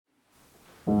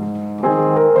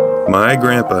My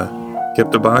grandpa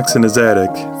kept a box in his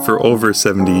attic for over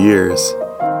 70 years.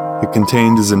 It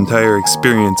contained his entire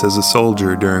experience as a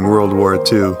soldier during World War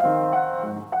II.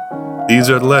 These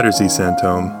are the letters he sent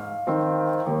home.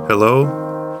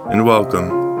 Hello and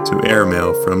welcome to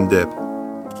Airmail from DIP.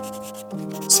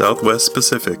 Southwest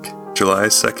Pacific, July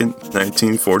 2nd,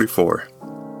 1944.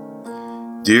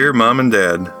 Dear Mom and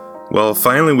Dad, well,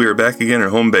 finally we are back again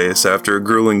at home base after a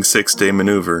grueling 6-day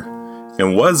maneuver.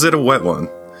 And was it a wet one?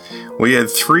 We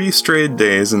had 3 straight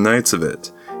days and nights of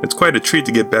it. It's quite a treat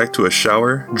to get back to a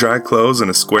shower, dry clothes, and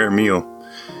a square meal.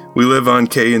 We live on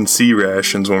K and C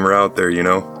rations when we're out there, you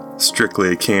know.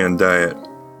 Strictly a canned diet.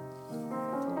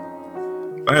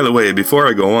 By the way, before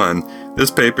I go on, this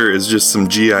paper is just some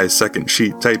GI second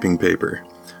sheet typing paper.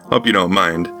 Hope you don't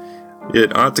mind.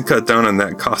 It ought to cut down on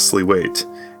that costly weight.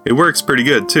 It works pretty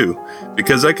good too,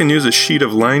 because I can use a sheet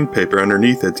of lined paper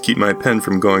underneath it to keep my pen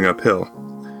from going uphill.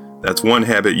 That's one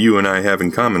habit you and I have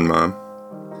in common, Mom.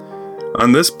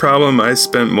 On this problem, I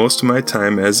spent most of my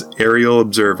time as aerial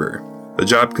observer. The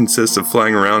job consists of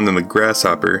flying around in the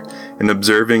Grasshopper and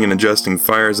observing and adjusting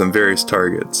fires on various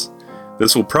targets.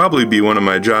 This will probably be one of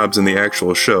my jobs in the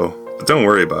actual show, but don't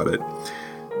worry about it.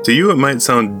 To you it might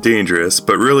sound dangerous,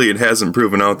 but really it hasn't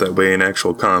proven out that way in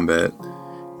actual combat.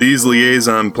 These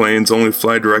liaison planes only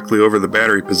fly directly over the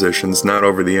battery positions, not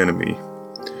over the enemy.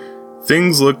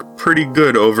 Things look pretty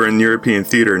good over in European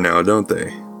theater now, don't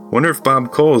they? Wonder if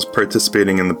Bob Cole is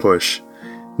participating in the push.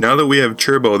 Now that we have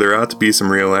Turbo, there ought to be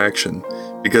some real action,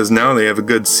 because now they have a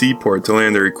good seaport to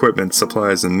land their equipment,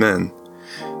 supplies, and men.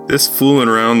 This fooling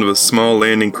around with small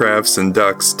landing crafts and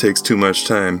ducks takes too much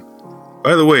time.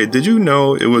 By the way, did you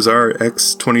know it was our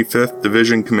ex-25th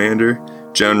Division Commander,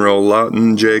 General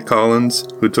Lawton J. Collins,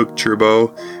 who took Turbo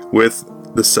with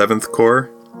the 7th Corps?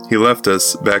 He left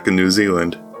us back in New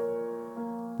Zealand.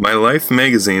 My Life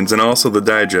magazines and also the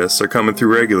digests are coming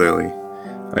through regularly.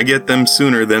 I get them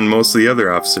sooner than most of the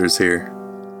other officers here.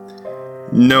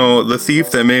 No, the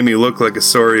thief that made me look like a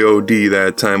sorry OD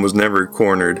that time was never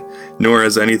cornered, nor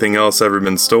has anything else ever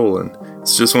been stolen.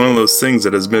 It's just one of those things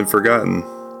that has been forgotten.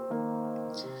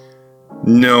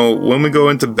 No, when we go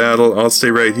into battle, I'll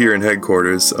stay right here in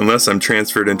headquarters, unless I'm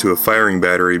transferred into a firing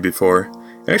battery before.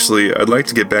 Actually, I'd like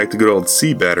to get back to good old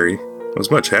C Battery. I was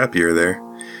much happier there.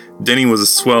 Denny was a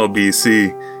swell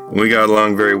BC, and we got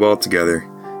along very well together.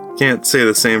 Can't say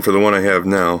the same for the one I have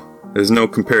now. There's no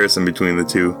comparison between the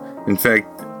two. In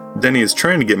fact, Denny is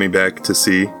trying to get me back to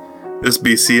C. This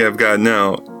BC I've got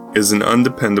now is an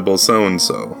undependable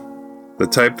so-and-so. The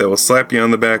type that will slap you on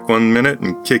the back one minute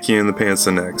and kick you in the pants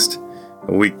the next.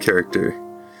 A weak character.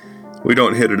 We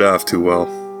don't hit it off too well.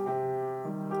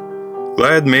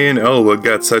 Glad May and Elwood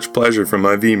got such pleasure from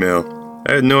my V-mail.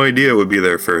 I had no idea it would be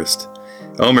there first.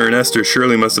 Elmer and Esther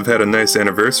surely must have had a nice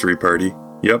anniversary party.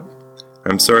 Yep.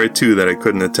 I'm sorry too that I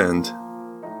couldn't attend.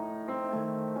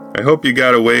 I hope you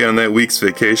got away on that week's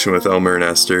vacation with Elmer and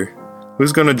Esther.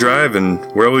 Who's gonna drive and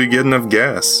where will you get enough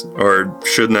gas? Or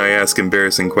shouldn't I ask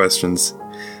embarrassing questions?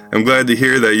 I'm glad to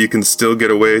hear that you can still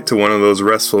get away to one of those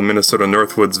restful Minnesota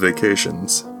Northwoods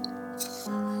vacations.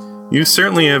 You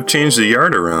certainly have changed the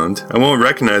yard around. I won't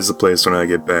recognize the place when I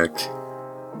get back.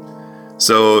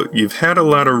 So, you've had a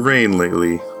lot of rain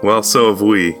lately. Well, so have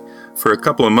we. For a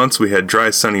couple of months we had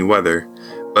dry, sunny weather.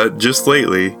 But just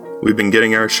lately, we've been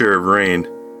getting our share of rain.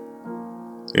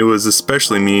 It was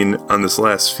especially mean on this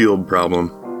last field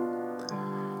problem.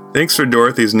 Thanks for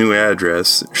Dorothy's new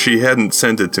address. She hadn't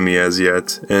sent it to me as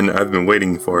yet, and I've been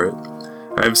waiting for it.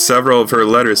 I have several of her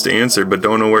letters to answer, but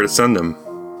don't know where to send them.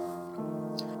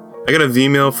 I got a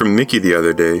V-mail from Mickey the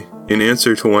other day, in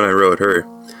answer to one I wrote her.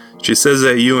 She says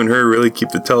that you and her really keep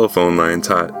the telephone lines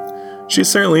hot. She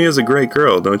certainly is a great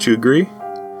girl, don't you agree?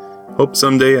 Hope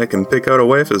someday I can pick out a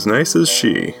wife as nice as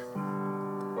she.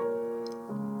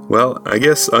 Well, I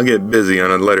guess I'll get busy on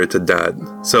a letter to Dad,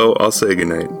 so I'll say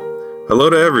goodnight.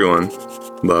 Hello to everyone.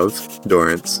 Love,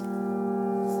 Dorrance.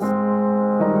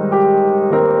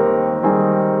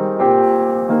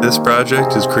 This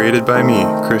project is created by me,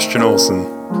 Christian Olsen,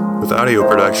 with audio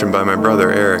production by my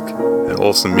brother Eric at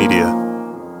Olsen Media.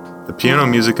 The piano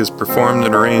music is performed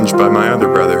and arranged by my other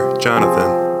brother,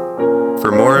 Jonathan. For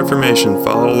more information,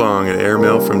 follow along at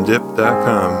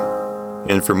airmailfromdip.com.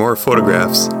 And for more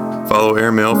photographs, follow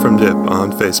Airmail from Dip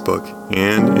on Facebook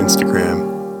and Instagram.